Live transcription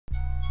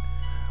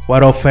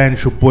What up, fam?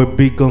 It's your boy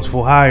Big Guns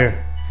for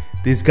Hire.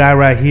 This guy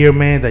right here,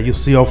 man, that you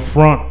see up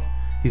front,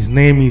 his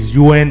name is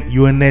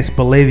UNS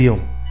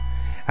Palladium.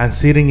 And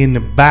sitting in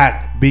the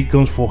back, Big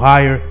Guns for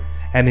Hire.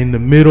 And in the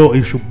middle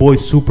is your boy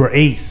Super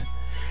Ace.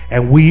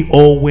 And we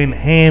all went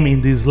ham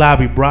in this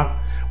lobby, bro.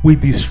 We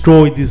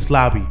destroyed this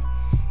lobby.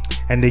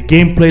 And the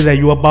gameplay that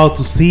you're about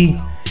to see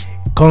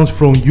comes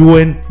from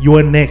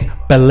UNS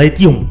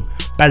Palladium.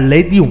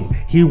 Palladium.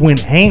 He went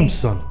ham,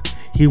 son.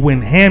 He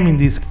went ham in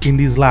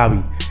this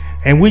lobby.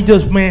 And we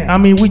just, man, I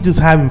mean, we just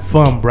having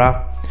fun,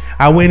 bro.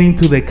 I went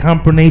into the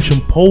combination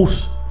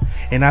post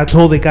and I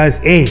told the guys,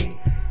 hey,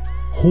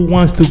 who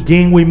wants to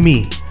game with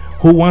me?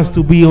 Who wants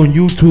to be on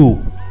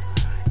YouTube?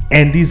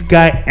 And this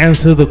guy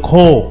answered the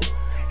call.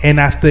 And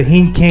after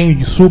him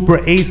came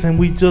Super Ace, and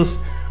we just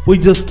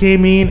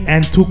came in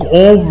and took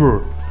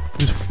over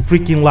this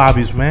freaking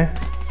lobbies, man.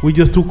 We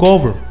just took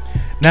over.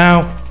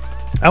 Now,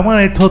 I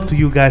want to talk to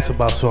you guys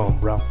about something,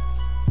 bro.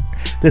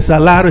 There's a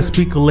lot of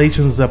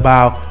speculations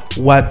about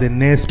what the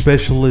next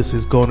specialist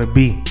is going to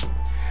be.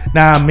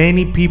 Now,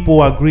 many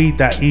people agree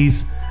that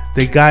he's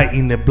the guy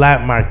in the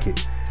black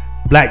market,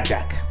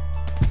 blackjack.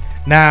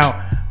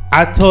 Now,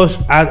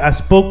 I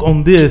spoke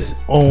on this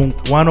on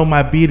one of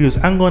my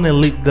videos. I'm gonna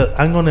leave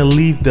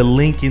the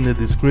link in the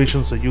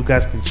description so you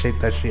guys can check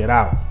that shit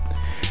out.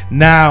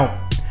 Now,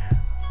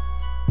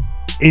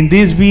 in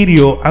this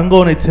video, I'm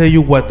gonna tell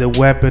you what the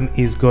weapon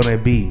is gonna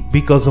be,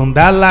 because on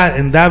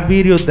that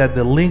video that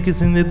the link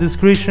is in the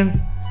description,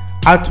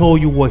 I told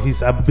you what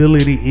his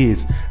ability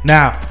is.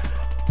 Now,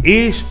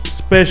 each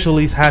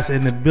specialist has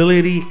an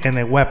ability and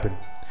a weapon.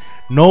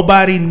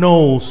 Nobody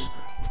knows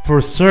for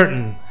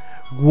certain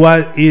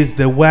what is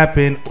the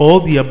weapon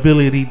or the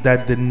ability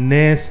that the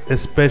next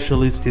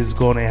specialist is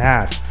gonna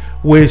have,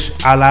 which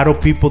a lot of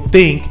people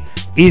think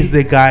is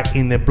the guy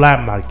in the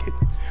black market.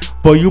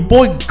 But your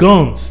boy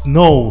Guns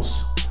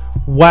knows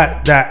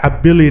what that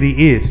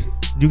ability is.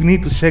 You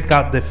need to check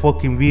out the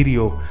fucking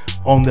video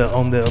on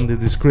the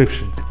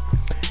description.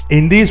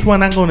 In this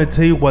one, I'm gonna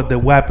tell you what the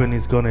weapon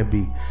is gonna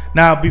be.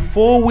 Now,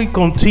 before we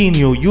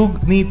continue, you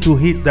need to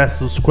hit that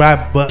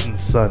subscribe button,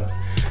 son.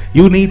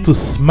 You need to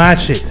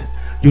smash it.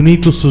 You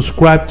need to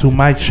subscribe to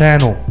my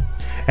channel,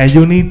 and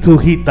you need to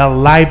hit the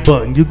like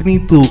button. You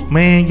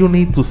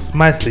need to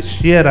smash the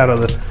shit out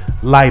of the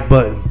like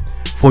button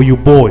for your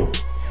boy.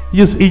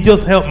 It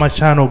just helped my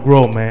channel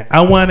grow, man. I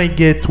want to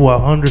get to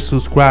 100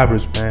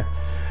 subscribers, man.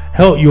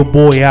 Help your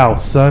boy out,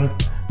 son.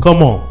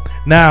 Come on.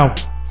 Now,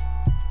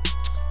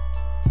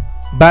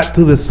 back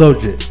to the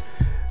subject.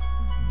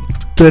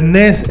 The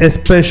next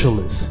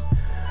specialist,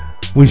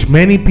 which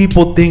many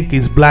people think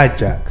is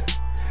blackjack.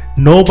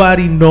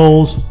 Nobody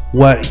knows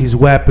what his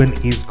weapon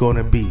is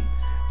gonna be.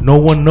 No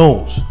one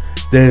knows.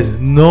 There's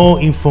no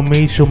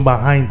information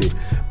behind it.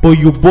 But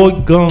your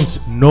boy Guns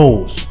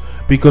knows,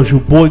 because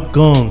your boy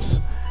Guns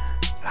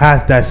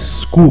has that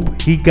scoop.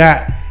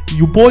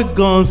 Your boy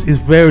Guns is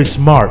very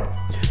smart,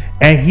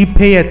 and he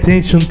pay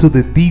attention to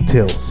the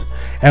details.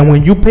 And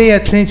when you pay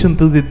attention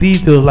to the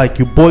details like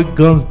your boy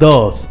Guns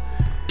does,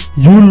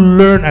 you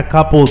learn a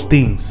couple of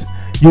things.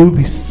 You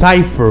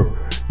decipher.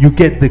 You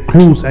get the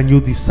clues and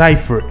you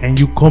decipher, and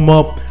you come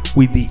up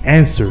with the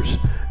answers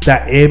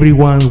that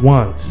everyone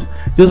wants.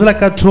 Just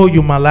like I told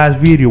you in my last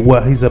video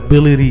what his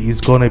ability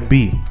is gonna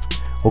be.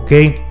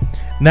 Okay,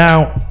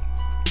 now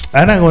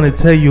I'm not gonna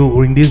tell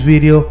you in this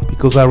video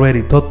because I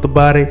already talked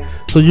about it.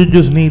 So you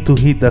just need to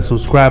hit that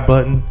subscribe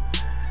button,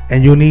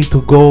 and you need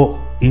to go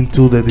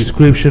into the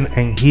description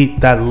and hit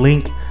that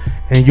link,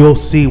 and you'll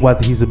see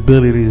what his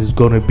ability is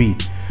gonna be.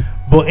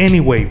 But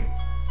anyway,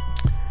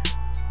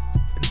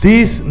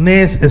 this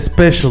next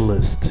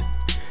specialist,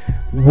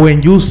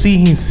 when you see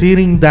him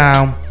sitting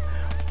down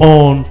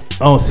in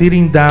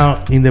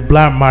the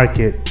black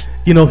market,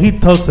 you know, he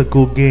talks a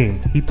good game.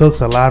 He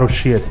talks a lot of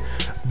shit.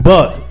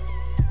 But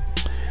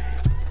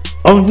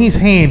on his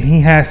hand,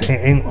 he has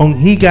a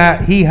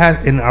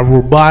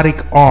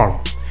robotic arm.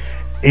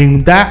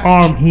 In that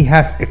arm, he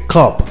has a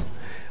cup.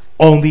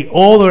 On the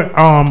other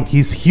arm,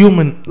 his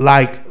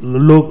human-like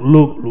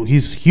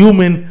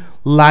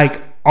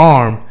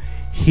arm,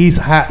 he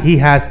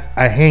has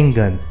a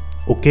handgun.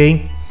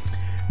 Okay,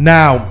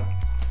 now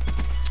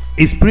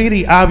it's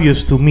pretty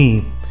obvious to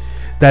me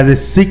that the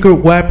secret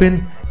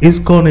weapon is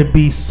gonna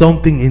be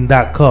something in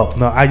that cup.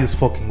 No, I just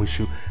fucking with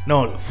you.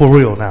 No, for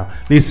real. Now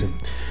listen,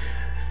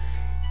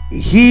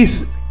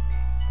 his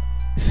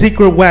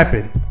secret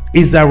weapon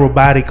is a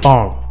robotic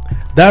arm.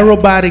 That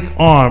robotic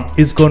arm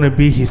is gonna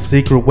be his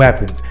secret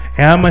weapon,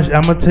 and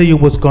I'm gonna tell you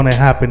what's gonna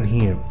happen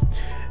here.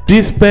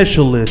 This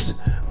specialist,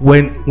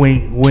 when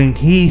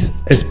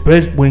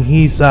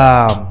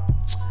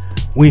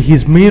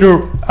his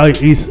meter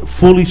is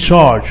fully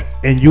charged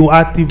and you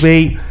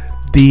activate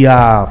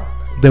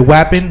the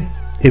weapon,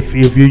 if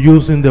you're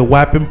using the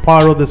weapon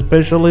part of the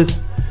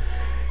specialist,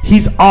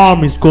 his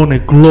arm is gonna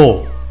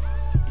glow.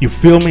 You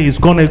feel me? It's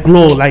gonna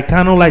glow, like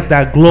kind of like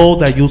that glow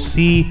that you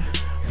see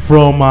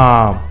from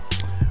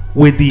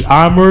with the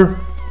armor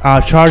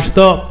charged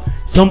up,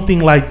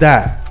 something like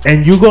that.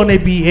 And you're gonna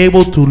be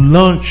able to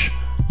launch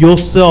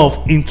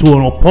yourself into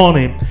an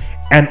opponent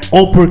and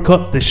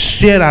uppercut the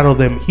shit out of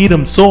them, hit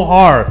them so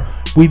hard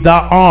with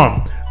that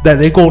arm that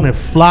they're gonna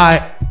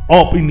fly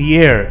up in the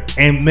air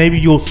and maybe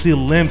you'll see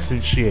limbs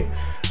and shit.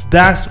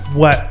 That's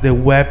what the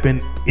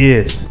weapon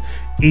is.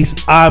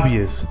 It's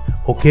obvious,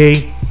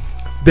 okay?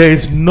 There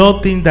is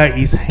nothing that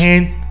is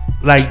hand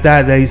like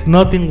that. There is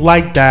nothing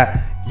like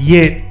that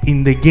yet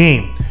in the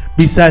game.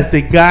 Besides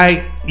the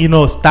guy,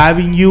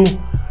 stabbing you,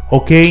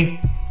 okay?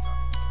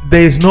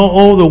 There is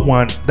no other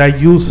one that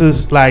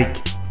uses that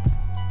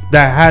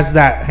has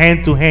that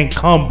hand-to-hand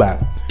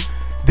combat.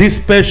 This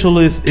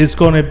specialist is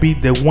gonna be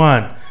the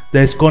one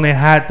that's gonna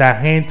have that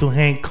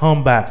hand-to-hand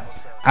combat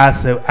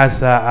as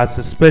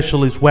a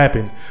specialist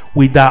weapon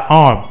with that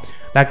arm.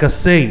 Like I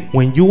say,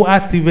 when you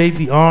activate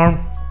the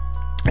arm,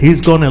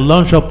 he's gonna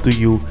launch up to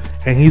you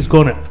and he's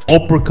gonna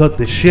uppercut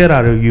the shit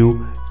out of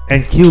you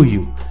and kill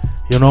you.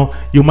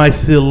 You might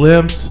see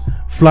limbs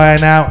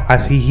flying out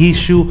as he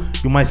hits you.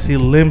 You might see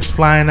limbs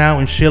flying out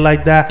and shit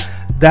like that.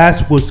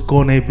 That's what's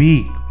gonna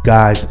be,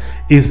 guys.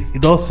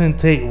 It doesn't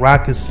take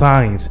rocket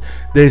science.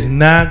 There's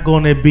not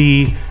gonna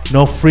be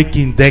no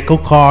freaking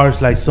deco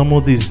cars like some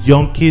of these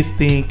young kids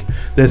think.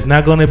 There's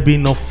not gonna be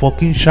no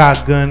fucking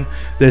shotgun.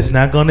 There's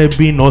not gonna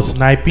be no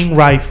sniping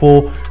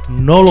rifle.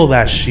 None of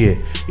that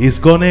shit. It's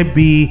gonna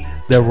be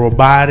the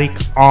robotic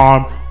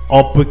arm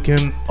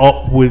uppercut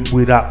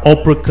with an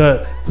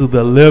uppercut to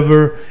the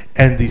liver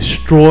and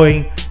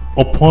destroying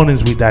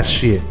opponents with that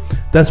shit.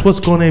 That's what's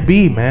gonna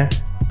be, man.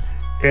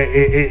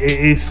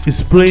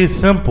 It's pretty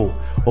simple,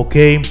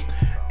 okay?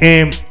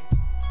 And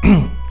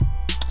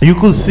you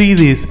could see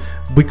this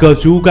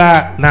because you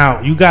got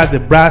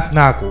the brass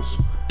knuckles,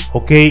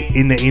 okay,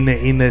 in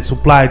the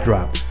supply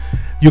drop.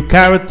 Your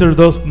character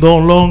does no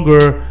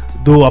longer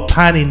do a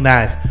paning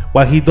knife.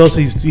 What he does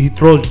is he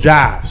throws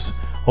jabs,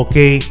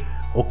 okay,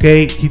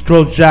 he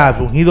throws jabs.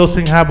 When he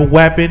doesn't have a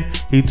weapon,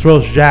 he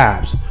throws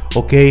jabs,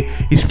 okay.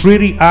 It's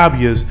pretty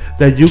obvious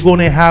that you're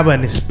gonna have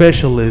a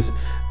specialist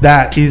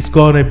that is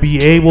gonna be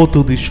able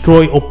to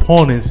destroy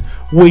opponents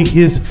with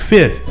his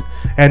fist,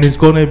 and it's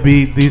gonna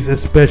be this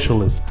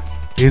specialist.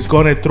 He's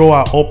gonna throw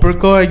an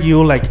uppercut at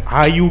you like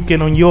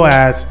Hadouken on your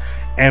ass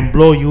and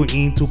blow you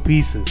into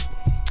pieces.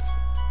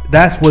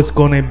 That's what's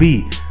gonna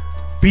be.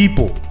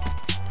 People,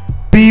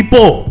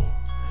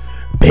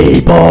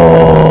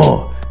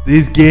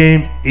 this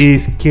game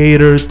is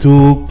catered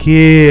to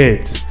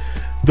kids.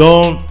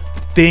 Don't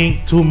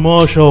think too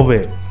much of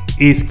it.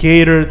 It's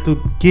catered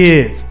to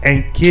kids,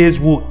 and kids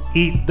will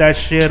eat that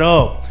shit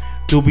up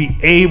to be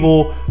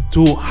able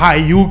to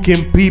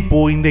Hadouken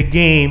people in the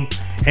game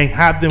and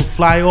have them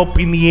fly up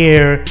in the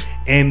air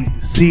and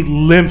see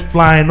limbs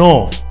flying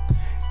off.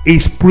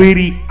 It's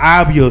pretty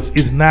obvious.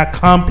 It's not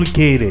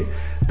complicated.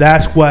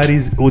 That's what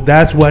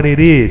it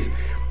is.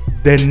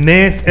 The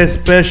next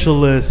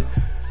specialist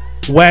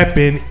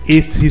weapon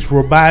is his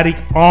robotic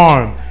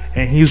arm,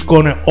 and he's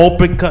gonna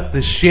uppercut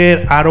the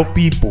shit out of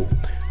people.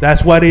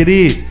 That's what it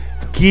is.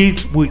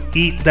 Kids will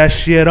eat that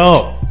shit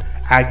up.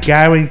 I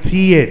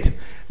guarantee it.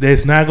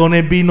 There's not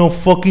gonna be no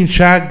fucking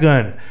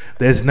shotgun.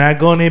 There's not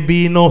gonna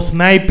be no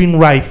sniping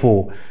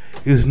rifle.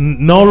 It's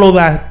none of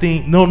that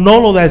thing. None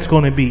of that's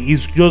gonna be.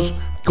 It's just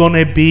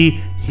gonna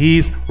be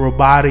his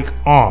robotic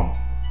arm.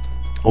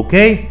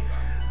 Okay?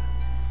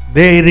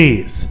 There it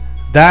is.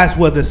 That's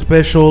what the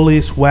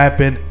specialist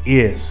weapon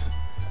is.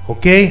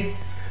 Okay?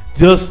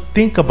 Just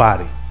think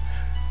about it.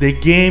 The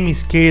game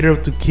is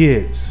catered to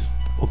kids.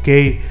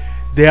 Okay?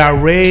 They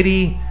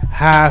already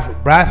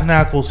have brass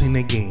knuckles in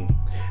the game.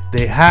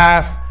 They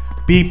have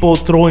people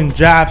throwing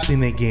jabs in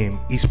the game.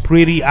 It's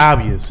pretty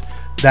obvious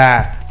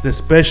that the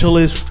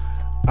specialist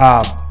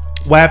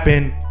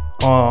weapon,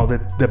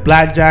 the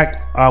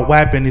blackjack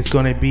weapon, is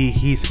gonna be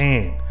his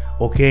hand.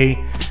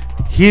 Okay,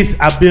 his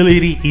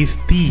ability is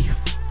thief.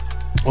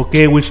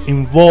 Okay, which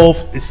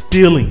involves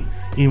stealing,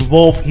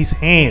 involve his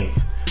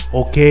hands.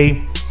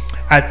 Okay,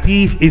 a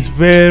thief is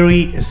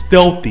very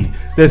stealthy.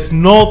 There's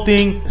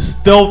nothing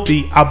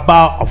stealthy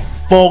about a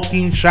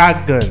fucking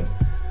shotgun.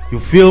 You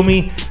feel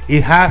me?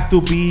 It has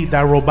to be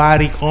that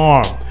robotic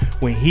arm.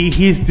 When he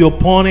hits the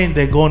opponent,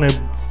 they're gonna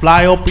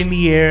fly up in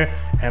the air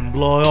and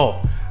blow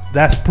up.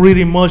 That's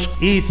pretty much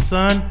it,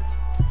 son.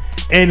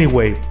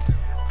 Anyway,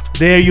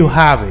 there you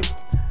have it.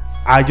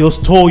 I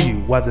just told you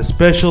what the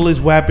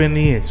specialist weapon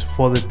is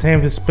for the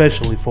 10th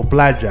specialist for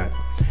blackjack.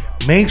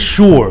 Make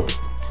sure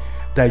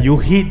that you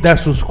hit that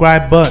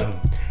subscribe button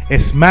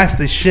and smash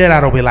the shit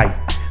out of it,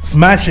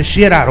 smash the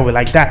shit out of it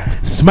like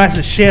that. Smash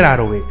the shit out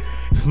of it.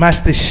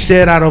 Smash the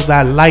shit out of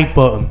that like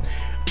button.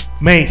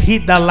 Man,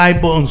 hit that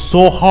like button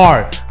so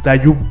hard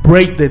that you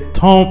break the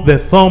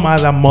thumb out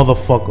of that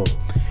motherfucker.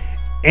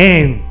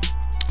 And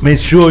make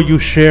sure you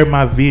share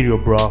my video,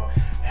 bro.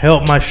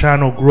 Help my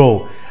channel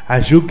grow.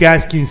 As you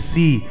guys can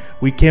see,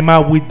 we came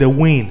out with the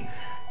win.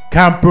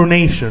 Camper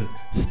Nation,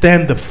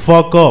 stand the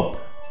fuck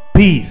up.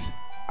 Peace.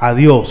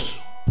 Adios.